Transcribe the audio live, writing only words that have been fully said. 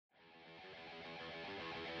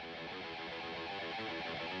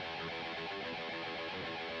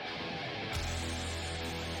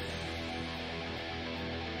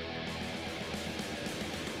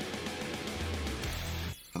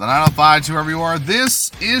the 905 to wherever you are. This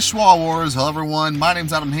is Schwa Wars. Hello, everyone. My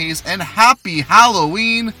name's Adam Haze, and happy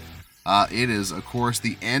Halloween. It is, of course,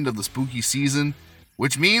 the end of the spooky season,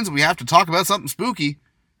 which means we have to talk about something spooky.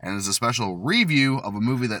 And it's a special review of a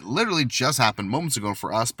movie that literally just happened moments ago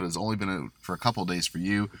for us, but has only been out for a couple of days for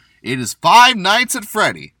you. It is Five Nights at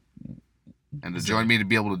Freddy. And to join me to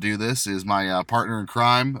be able to do this is my partner in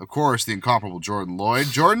crime, of course, the incomparable Jordan Lloyd.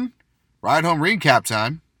 Jordan, ride home recap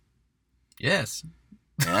time. Yes.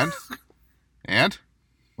 And?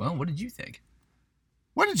 Well, what did you think?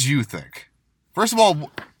 What did you think? First of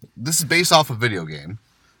all, this is based off a video game.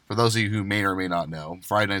 For those of you who may or may not know,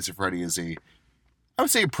 Five Nights at Freddy is I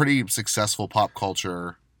would say a pretty successful pop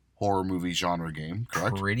culture horror movie genre game,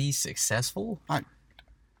 correct? Pretty successful?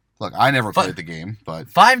 Look, I never played the game, but...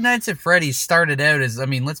 Five Nights at Freddy's started out as,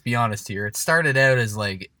 let's be honest here, it started out as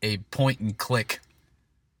like a point-and-click,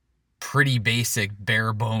 pretty basic,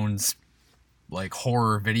 bare-bones, like,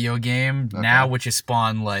 horror video game. Okay. Now, which has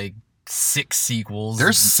spawned, like, 6 sequels.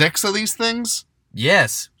 There's 6 of these things?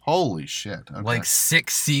 Yes. Holy shit. Okay. Like,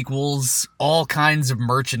 6 sequels, all kinds of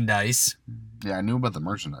merchandise. Yeah, I knew about the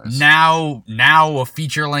merchandise. Now a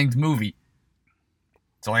feature-length movie.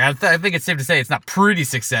 So like, I think it's safe to say it's not pretty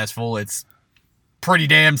successful. It's pretty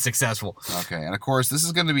damn successful. Okay, and of course, this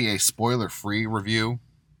is going to be a spoiler-free review,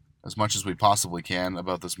 as much as we possibly can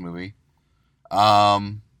about this movie.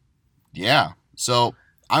 Yeah. So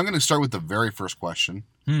I'm going to start with the very first question.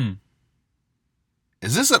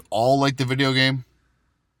 Is this at all like the video game?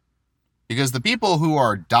 Because the people who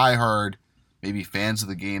are diehard, maybe fans of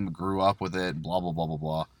the game, grew up with it, blah, blah, blah, blah,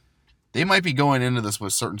 blah, they might be going into this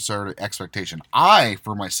with certain sort of expectation. I,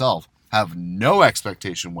 for myself, have no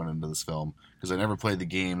expectation went into this film because I never played the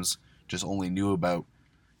games, just only knew about,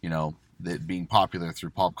 it being popular through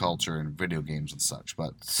pop culture and video games and such.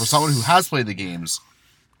 But for someone who has played the games,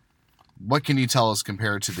 what can you tell us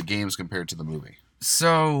compared to the games compared to the movie?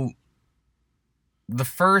 So,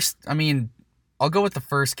 I'll go with the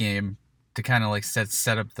first game to kind of like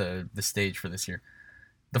set up the stage for this here.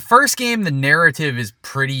 The first game, the narrative is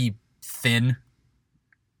pretty thin.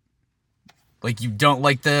 Like, you don't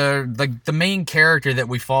like the main character that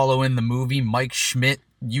we follow in the movie, Mike Schmidt.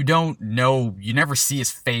 You don't know, you never see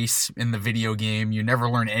his face in the video game. You never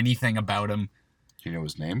learn anything about him. Do you know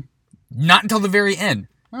his name? Not until the very end.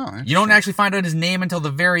 Oh, you don't actually find out his name until the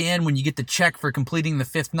very end when you get the check for completing the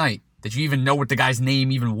 5th night, that you even know what the guy's name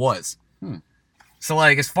even was. So,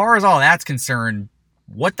 like, as far as all that's concerned,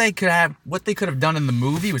 what they could have done in the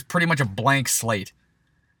movie was pretty much a blank slate.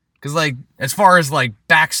 Because, like, as far as, like,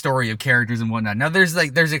 backstory of characters and whatnot, now there's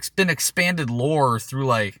been expanded lore through,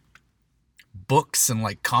 like, books and,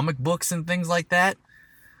 like, comic books and things like that,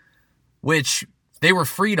 which they were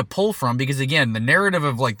free to pull from because, again, the narrative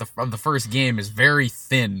of, like, of the first game is very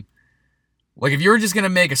thin. Like, if you were just going to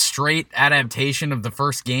make a straight adaptation of the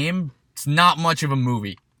first game, it's not much of a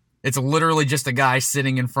movie. It's literally just a guy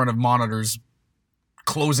sitting in front of monitors,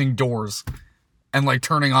 closing doors, and, like,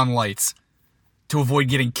 turning on lights to avoid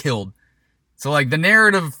getting killed. So, like, the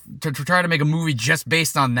narrative, to try to make a movie just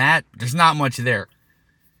based on that, there's not much there.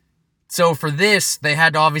 So, for this, they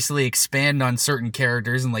had to obviously expand on certain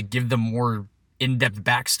characters and, like, give them more in-depth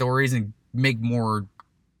backstories and make more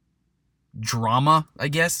drama, I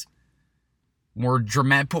guess.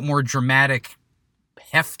 Put more dramatic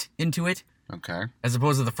heft into it. Okay. As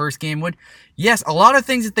opposed to the first game would. Yes, a lot of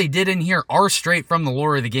things that they did in here are straight from the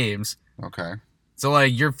lore of the games. Okay. So,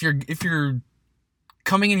 like, if you're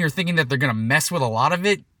coming in here thinking that they're gonna mess with a lot of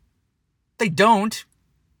it, they don't.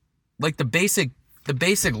 Like, the basic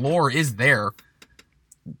lore is there.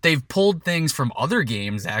 They've pulled things from other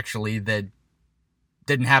games, actually, that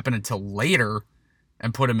didn't happen until later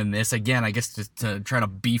and put them in this. Again, I guess just to try to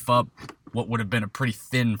beef up what would have been a pretty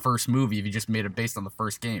thin first movie if you just made it based on the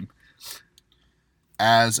first game.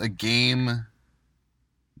 As a game,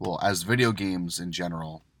 as video games in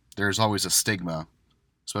general, there's always a stigma,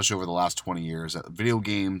 especially over the last 20 years, that video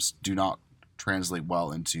games do not translate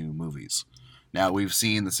well into movies. Now, we've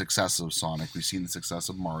seen the success of Sonic, we've seen the success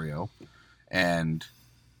of Mario, and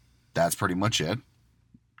that's pretty much it.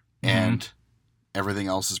 And everything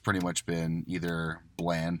else has pretty much been either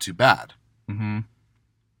bland to bad.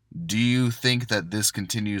 Do you think that this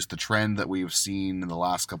continues the trend that we've seen in the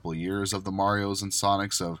last couple of years of the Marios and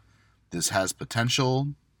Sonics of this has potential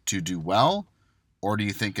to do well? Or do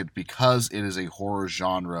you think because it is a horror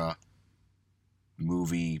genre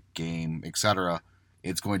movie, game, etc.,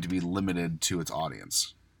 it's going to be limited to its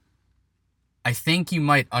audience? I think you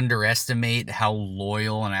might underestimate how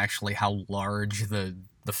loyal and actually how large the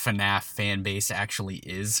FNAF fan base actually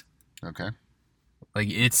is. Okay. Like,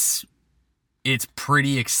 it's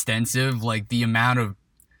pretty extensive. Like, the amount of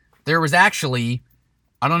there was actually,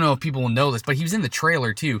 I don't know if people will know this, but he was in the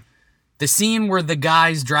trailer too. The scene where the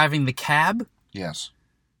guy's driving the cab. Yes.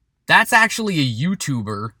 That's actually a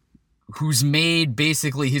YouTuber who's made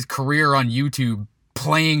basically his career on YouTube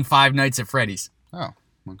playing Five Nights at Freddy's. Oh,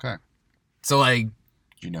 okay. So, like...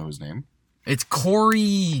 Do you know his name? It's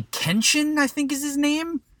Corey Kenshin, I think is his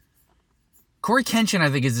name. Corey Kenshin,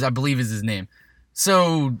 I believe is his name.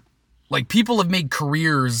 So, like, people have made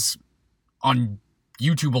careers on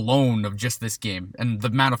YouTube alone of just this game and the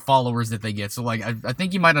amount of followers that they get. So, like, I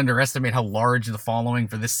think you might underestimate how large the following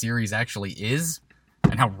for this series actually is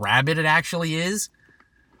and how rabid it actually is.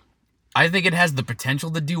 I think it has the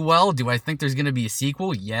potential to do well. Do I think there's going to be a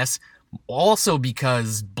sequel? Yes. Also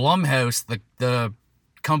because Blumhouse, the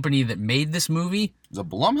company that made this movie... Is it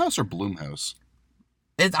Blumhouse or Bloomhouse?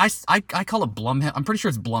 I call it Blumhouse. I'm pretty sure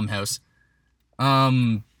it's Blumhouse.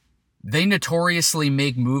 They notoriously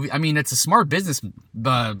make movies... I mean, it's a smart business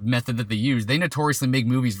method that they use. They notoriously make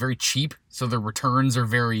movies very cheap, so their returns are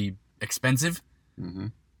very expensive. Mm-hmm.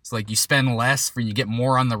 It's like you spend less, you get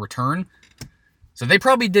more on the return. So they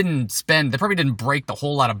probably didn't break the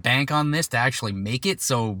whole lot of bank on this to actually make it,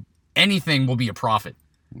 so anything will be a profit.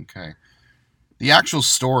 Okay. The actual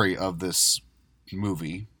story of this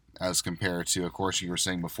movie, as compared to, of course, you were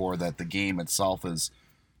saying before that the game itself is,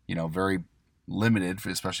 very limited,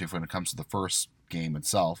 especially when it comes to the first game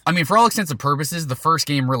itself. I mean, for all intents and purposes, the first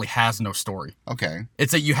game really has no story. Okay.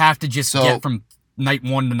 It's that you have to just get from night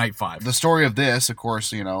 1 to night 5. The story of this, of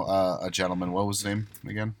course, a gentleman, what was his name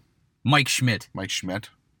again? Mike Schmidt. Mike Schmidt.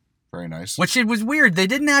 Very nice. Which it was weird. They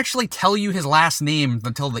didn't actually tell you his last name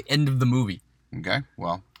until the end of the movie. Okay,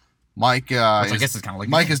 well, Mike. I guess it's kind of like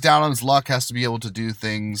Mike is down on his luck. Has to be able to do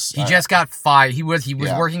things. He just got fired. He was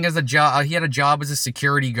working as a job. He had a job as a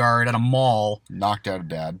security guard at a mall. Knocked out a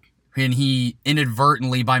dad. And he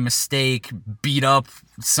inadvertently, by mistake, beat up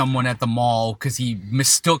someone at the mall because he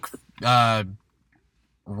mistook rough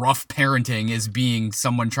parenting as being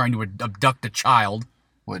someone trying to abduct a child.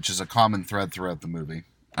 Which is a common thread throughout the movie.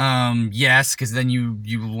 Yes, because then you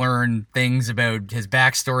learn things about his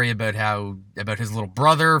backstory, about his little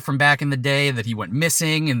brother from back in the day, that he went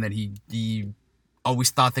missing, and that he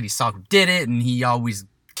always thought that he saw who did it, and he always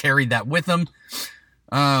carried that with him.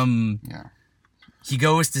 Yeah. He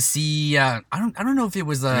goes to see. I don't know if it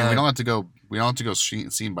was. I mean, we don't have to go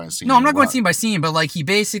scene by scene. No, I'm not going scene by scene, but like he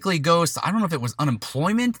basically goes to, I don't know if it was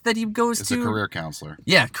unemployment that he goes to. It's a career counselor.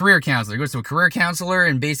 Yeah, career counselor. He goes to a career counselor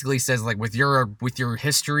and basically says, like, with your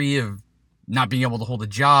history of not being able to hold a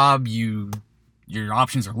job, your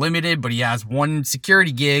options are limited, but he has one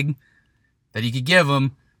security gig that he could give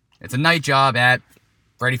him. It's a night job at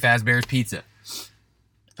Freddy Fazbear's Pizza.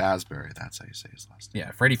 Fazbear, that's how you say his last name.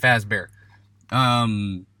 Yeah, Freddy Fazbear.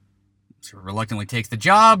 So reluctantly takes the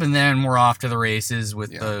job, and then we're off to the races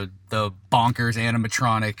with the bonkers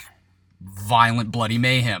animatronic, violent, bloody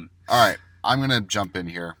mayhem. All right, I'm going to jump in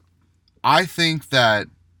here. I think I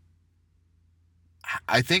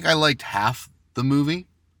liked half the movie.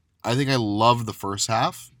 I think I loved the first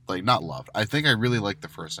half. Like, not loved. I think I really liked the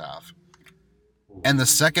first half. And the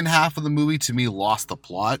second half of the movie, to me, lost the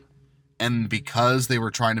plot. And because they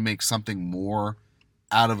were trying to make something more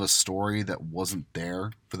out of a story that wasn't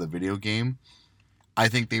there for the video game, I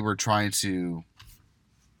think they were trying to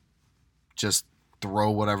just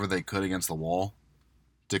throw whatever they could against the wall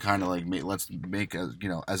to kind of like let's make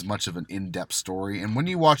as much of an in-depth story. And when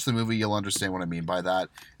you watch the movie, you'll understand what I mean by that.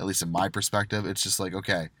 At least in my perspective, it's just like,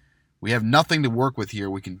 okay, we have nothing to work with here.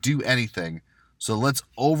 We can do anything. So let's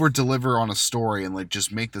over-deliver on a story and like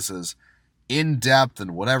just make this as in-depth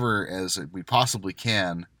and whatever as we possibly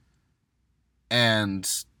can. And,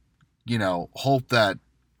 hope that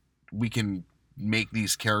we can make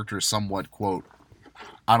these characters somewhat, quote,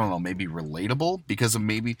 I don't know, maybe relatable, because of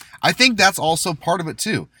I think that's also part of it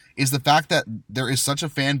too, is the fact that there is such a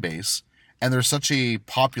fan base and there's such a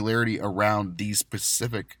popularity around these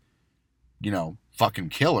specific, fucking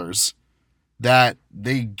killers, that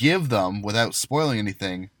they give them, without spoiling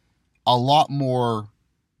anything, a lot more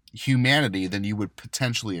humanity than you would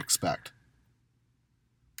potentially expect.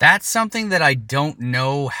 That's something that I don't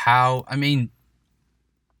know how... I mean,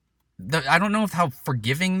 I don't know how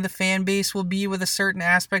forgiving the fan base will be with a certain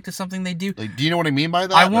aspect of something they do. Like, do you know what I mean by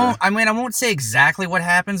that? I won't say exactly what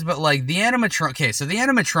happens, but like the animatronics... Okay, so the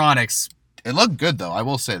animatronics... It looked good, though. I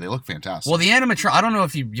will say, they look fantastic. Well, the animatronics... I don't know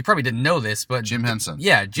if you probably didn't know this, but... Jim Henson.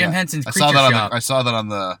 Yeah, Jim Henson's Creature Shop. I saw that on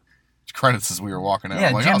the credits as we were walking out. Yeah,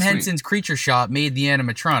 like, Jim Henson's Creature Shop made the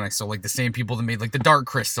animatronics, so like the same people that made like the Dark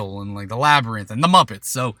Crystal and like the Labyrinth and the Muppets,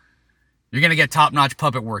 so you're gonna get top-notch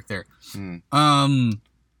puppet work there. And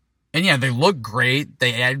yeah, they look great.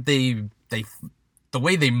 They the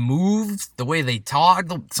way they move, the way they talk,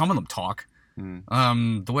 some of them talk,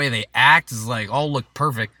 the way they act is like all look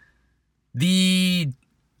perfect. I'm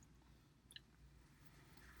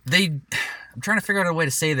trying to figure out a way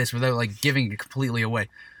to say this without like giving it completely away.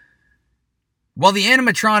 While the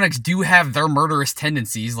animatronics do have their murderous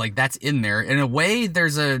tendencies, like that's in there, in a way,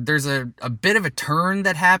 there's a bit of a turn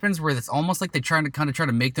that happens where it's almost like they try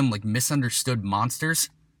to make them like misunderstood monsters.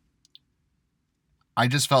 I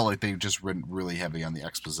just felt like they just went really heavy on the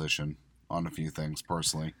exposition on a few things,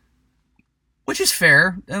 personally. Which is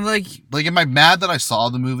fair. And like, am I mad that I saw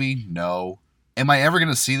the movie? No. Am I ever going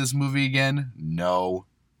to see this movie again? No.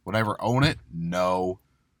 Would I ever own it? No.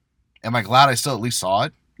 Am I glad I still at least saw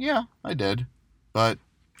it? Yeah, I did. But,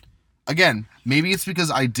 again, maybe it's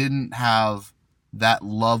because I didn't have that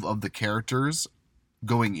love of the characters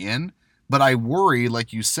going in. But I worry,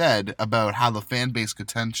 like you said, about how the fan base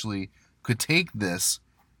potentially could take this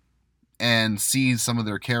and see some of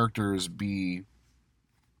their characters be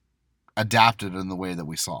adapted in the way that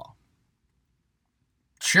we saw.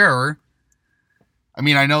 Sure. I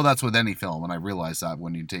mean, I know that's with any film, and I realize that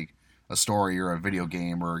when you take a story or a video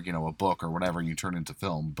game or, you know, a book or whatever and you turn it into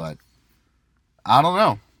film, but I don't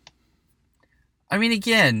know. I mean,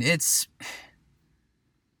 again,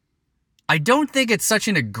 I don't think it's such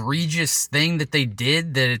an egregious thing that they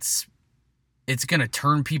did that it's going to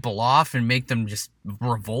turn people off and make them just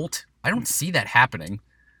revolt. I don't see that happening.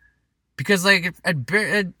 Because, like,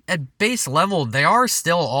 at base level, they are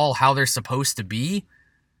still all how they're supposed to be.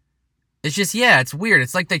 It's just, yeah, it's weird.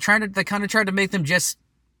 It's like they kind of tried to make them just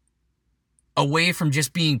away from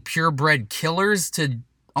just being purebred killers to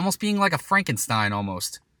almost being like a Frankenstein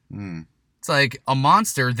almost. It's like a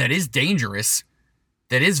monster that is dangerous,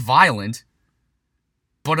 that is violent,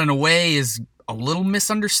 but in a way is a little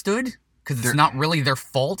misunderstood because it's not really their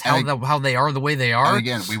fault how they are the way they are. And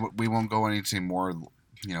again, we won't go into more,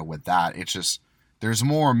 you know, with that. It's just there's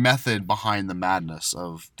more method behind the madness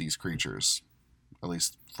of these creatures, at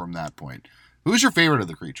least from that point. Who's your favorite of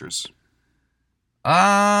the creatures?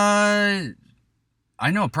 I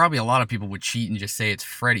know probably a lot of people would cheat and just say it's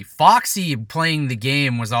Freddy. Foxy playing the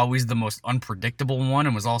game was always the most unpredictable one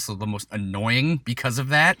and was also the most annoying because of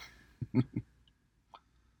that.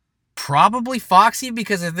 Probably Foxy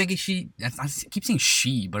because I think I keep saying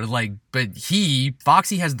she, but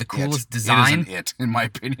Foxy has the coolest design. It isn't in my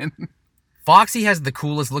opinion. Foxy has the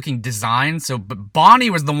coolest looking design, but Bonnie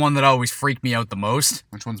was the one that always freaked me out the most.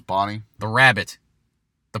 Which one's Bonnie? The rabbit.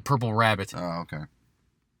 The purple rabbit. Oh, okay.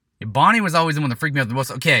 Yeah, Bonnie was always the one that freaked me out the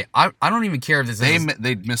most. Okay, I don't even care if this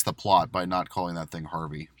They missed the plot by not calling that thing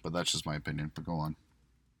Harvey, but that's just my opinion, but go on.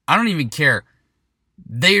 I don't even care.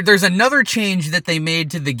 There's another change that they made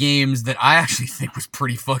to the games that I actually think was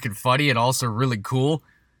pretty fucking funny and also really cool.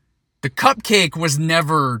 The cupcake was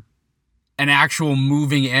never an actual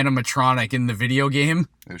moving animatronic in the video game.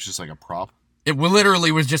 It was just like a prop? It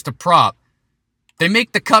literally was just a prop. They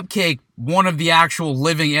make the cupcake one of the actual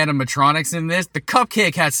living animatronics in this. The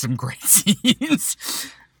cupcake has some great scenes.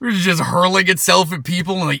 It was just hurling itself at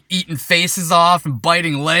people and like eating faces off and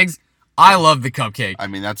biting legs. I love the cupcake. I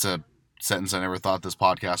mean, that's a sentence I never thought this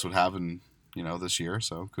podcast would have in, you know, this year,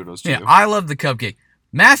 so kudos to you. I love the cupcake.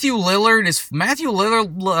 Matthew Lillard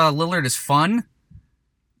is fun.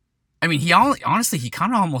 I mean, he honestly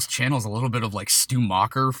kind of almost channels a little bit of like Stu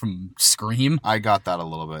Macher from Scream. I got that a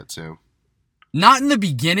little bit too. Not in the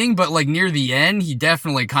beginning, but like near the end, he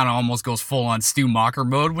definitely kind of almost goes full on Stu Macher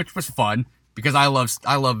mode, which was fun because I love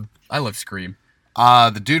Scream.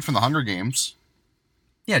 The dude from the Hunger Games.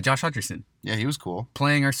 Yeah, Josh Hutcherson. Yeah, he was cool.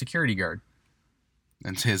 Playing our security guard.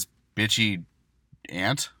 And his bitchy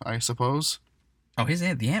aunt, I suppose. Oh,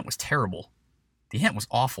 the aunt was terrible. The aunt was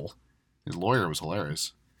awful. His lawyer was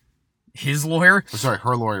hilarious. His lawyer? Oh, sorry,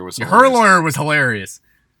 her lawyer was hilarious. Her lawyer was hilarious.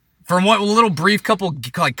 From what little brief couple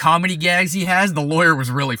like comedy gags he has, the lawyer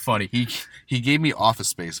was really funny. He gave me Office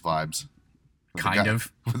Space vibes. Kind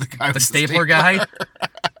of. With the guy with the stapler guy.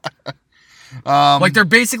 Like they're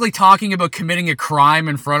basically talking about committing a crime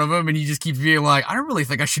in front of him, and he just keeps being like, I don't really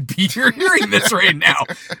think I should be here hearing this right now.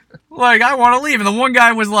 Like, I want to leave. And the one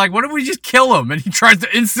guy was like, what if we just kill him? And he tries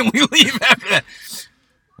to instantly leave after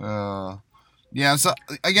that. Yeah, so,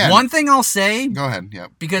 again. One thing I'll say. Go ahead, yeah.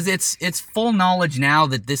 Because it's full knowledge now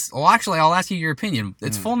that this. Well, actually, I'll ask you your opinion.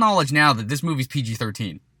 It's full knowledge now that this movie's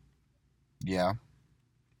PG-13. Yeah.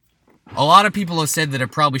 A lot of people have said that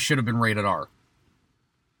it probably should have been rated R.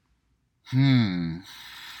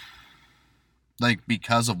 Like,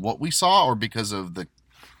 because of what we saw, or because of the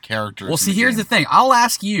characters? Well, see, here's the thing. I'll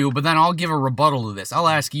ask you, but then I'll give a rebuttal to this. I'll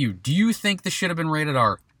ask you, do you think this should have been rated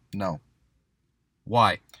R? No.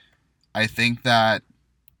 Why? I think that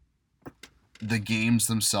the games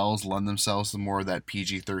themselves lend themselves to more of that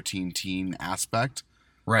PG-13 teen aspect.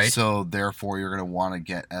 Right. So therefore, you're going to want to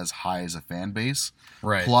get as high as a fan base.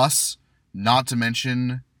 Right. Plus, not to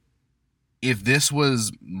mention, if this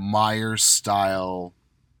was Myers style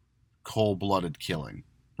cold-blooded killing,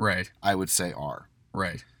 right, I would say R.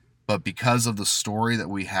 Right. But because of the story that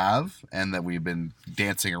we have and that we've been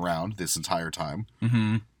dancing around this entire time,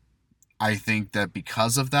 mm-hmm. I think that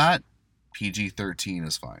because of that, PG-13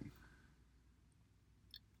 is fine.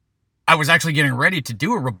 I was actually getting ready to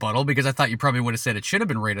do a rebuttal because I thought you probably would have said it should have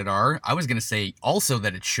been rated R. I was going to say also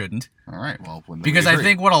that it shouldn't. All right, well, because I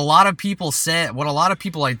think what a lot of people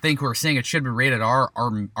I think who are saying it should be rated R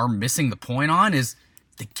are missing the point on is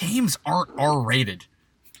the games aren't R-rated.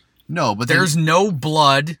 No, but there's no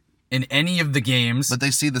blood in any of the games. But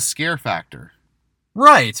they see the scare factor.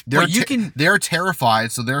 Right. They're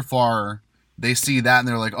terrified, so therefore they see that and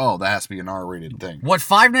they're like, oh, that has to be an R-rated thing. What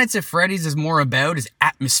Five Nights at Freddy's is more about is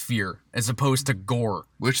atmosphere as opposed to gore.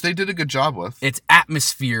 Which they did a good job with. It's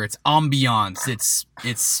atmosphere, it's ambiance,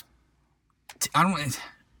 it's I don't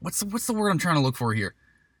what's the word I'm trying to look for here?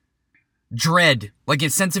 Dread. Like a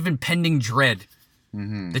sense of impending dread.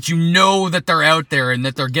 Mm-hmm. That you know that they're out there and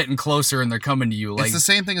that they're getting closer and they're coming to you. Like, it's the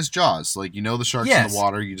same thing as Jaws. Like, you know the shark's in the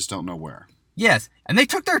water, you just don't know where. Yes, and they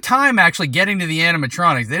took their time actually getting to the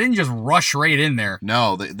animatronics. They didn't just rush right in there.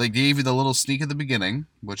 No, they gave you the little sneak at the beginning,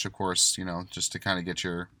 which of course, just to kind of get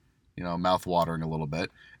your, mouth watering a little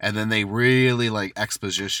bit. And then they really like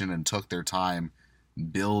exposition and took their time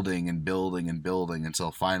building and building and building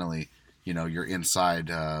until finally, you're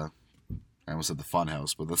inside, I almost said the fun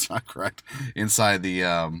house, but that's not correct. Inside the,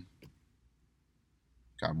 God,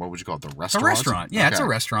 what would you call it? The restaurant? A restaurant. Yeah, okay. It's a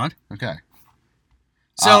restaurant. Okay.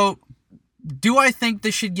 So, do I think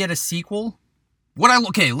this should get a sequel?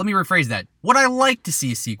 Okay, let me rephrase that. Would I like to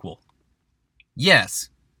see a sequel? Yes.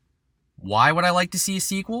 Why would I like to see a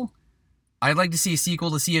sequel? I'd like to see a sequel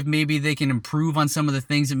to see if maybe they can improve on some of the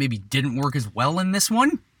things that maybe didn't work as well in this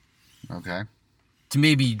one. Okay. To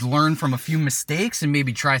maybe learn from a few mistakes and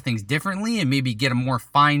maybe try things differently and maybe get a more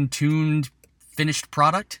fine-tuned, finished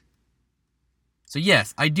product. So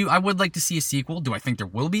yes, I would like to see a sequel. Do I think there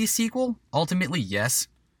will be a sequel? Ultimately, yes.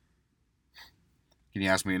 Can you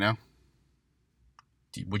ask me now?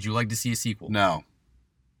 Would you like to see a sequel? No.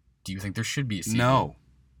 Do you think there should be a sequel? No.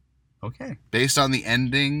 Okay. Based on the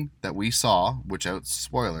ending that we saw, without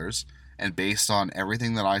spoilers, and based on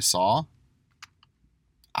everything that I saw,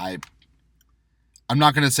 I'm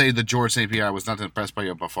not going to say that George St. Pierre was not impressed by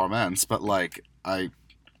your performance, but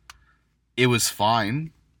it was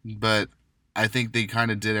fine, but I think they kind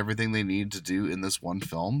of did everything they needed to do in this one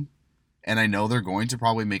film, and I know they're going to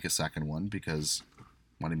probably make a second one because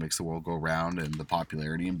money makes the world go round and the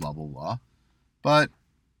popularity and blah, blah, blah. But,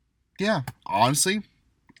 yeah, honestly,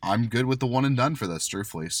 I'm good with the one and done for this,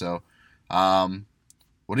 truthfully. So,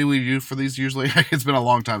 what do we do for these usually? It's been a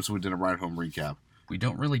long time since we did a ride home recap. We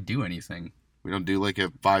don't really do anything. We don't do like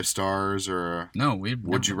a 5 stars or no.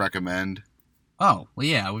 Would you recommend? Oh well,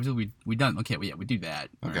 yeah, we done. Okay, well, yeah, we do that.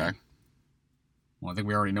 Okay. Right. Well, I think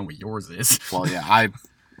we already know what yours is. Well, yeah,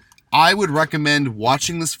 I would recommend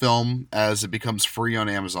watching this film as it becomes free on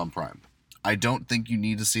Amazon Prime. I don't think you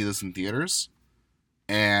need to see this in theaters,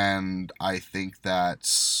 and I think that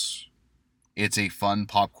it's a fun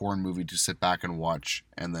popcorn movie to sit back and watch,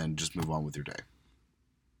 and then just move on with your day.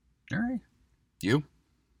 All right. You?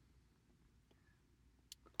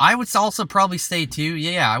 I would also probably say, too,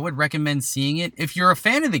 yeah, I would recommend seeing it. If you're a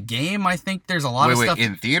fan of the game, I think there's a lot of stuff... Wait,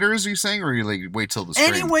 in theaters, are you saying? Or you wait till the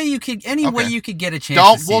stream? Any way you could get a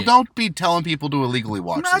chance to see it. Don't be telling people to illegally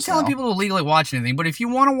watch this. I'm not telling people to illegally watch anything, but if you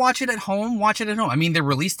want to watch it at home, watch it at home. I mean, they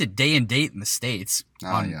released it day and date in the States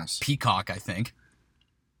on Peacock, I think.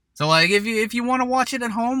 So, if you want to watch it at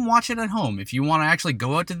home, watch it at home. If you want to actually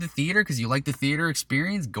go out to the theater because you like the theater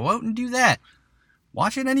experience, go out and do that.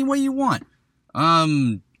 Watch it any way you want.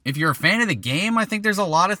 If you're a fan of the game, I think there's a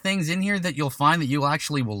lot of things in here that you'll find that you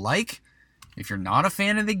actually will like. If you're not a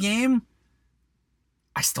fan of the game,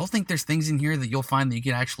 I still think there's things in here that you'll find that you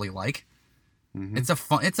can actually like. Mm-hmm.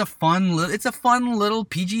 It's a fun little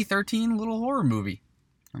PG-13 little horror movie.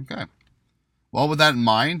 Okay. Well, with that in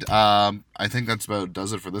mind, I think that's about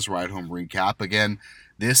does it for this ride home recap. Again,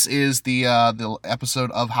 this is the episode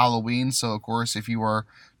of Halloween, so of course, if you are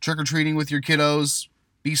trick-or-treating with your kiddos,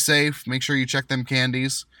 be safe. Make sure you check them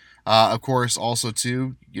candies. Of course, also,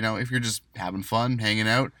 too, if you're just having fun, hanging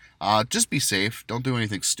out, just be safe. Don't do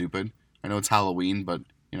anything stupid. I know it's Halloween, but,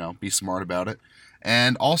 be smart about it.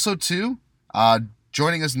 And also, too,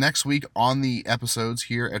 joining us next week on the episodes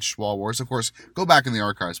here at Schwal Wars. Of course, go back in the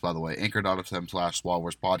archives, by the way, anchor.fm/Schwal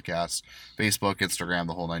Wars podcast, Facebook, Instagram,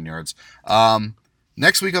 the whole 9 yards.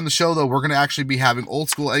 Next week on the show, though, we're going to actually be having Old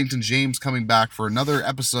School Eddington James coming back for another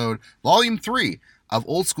episode, Volume 3 of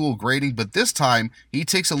Old School Grading, but this time he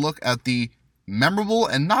takes a look at the memorable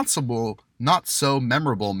and not so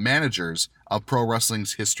memorable managers of pro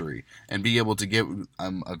wrestling's history and be able to give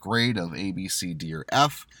a grade of A, B, C, D, or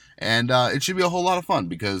F. And it should be a whole lot of fun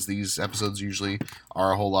because these episodes usually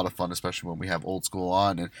are a whole lot of fun, especially when we have Old School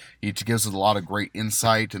on. And he gives us a lot of great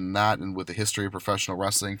insight and that, and with the history of professional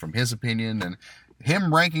wrestling from his opinion. And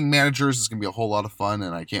him ranking managers is going to be a whole lot of fun,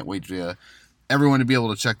 and I can't wait for everyone to be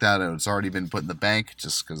able to check that out. It's already been put in the bank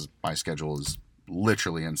just because my schedule is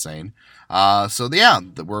literally insane.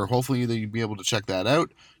 We're hopefully you'll be able to check that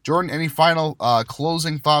out. Jordan, any final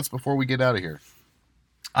closing thoughts before we get out of here?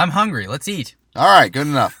 I'm hungry. Let's eat. All right, good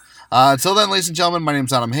enough. Until then, ladies and gentlemen, my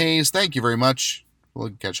name's Adam Haze. Thank you very much.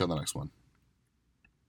 We'll catch you on the next one.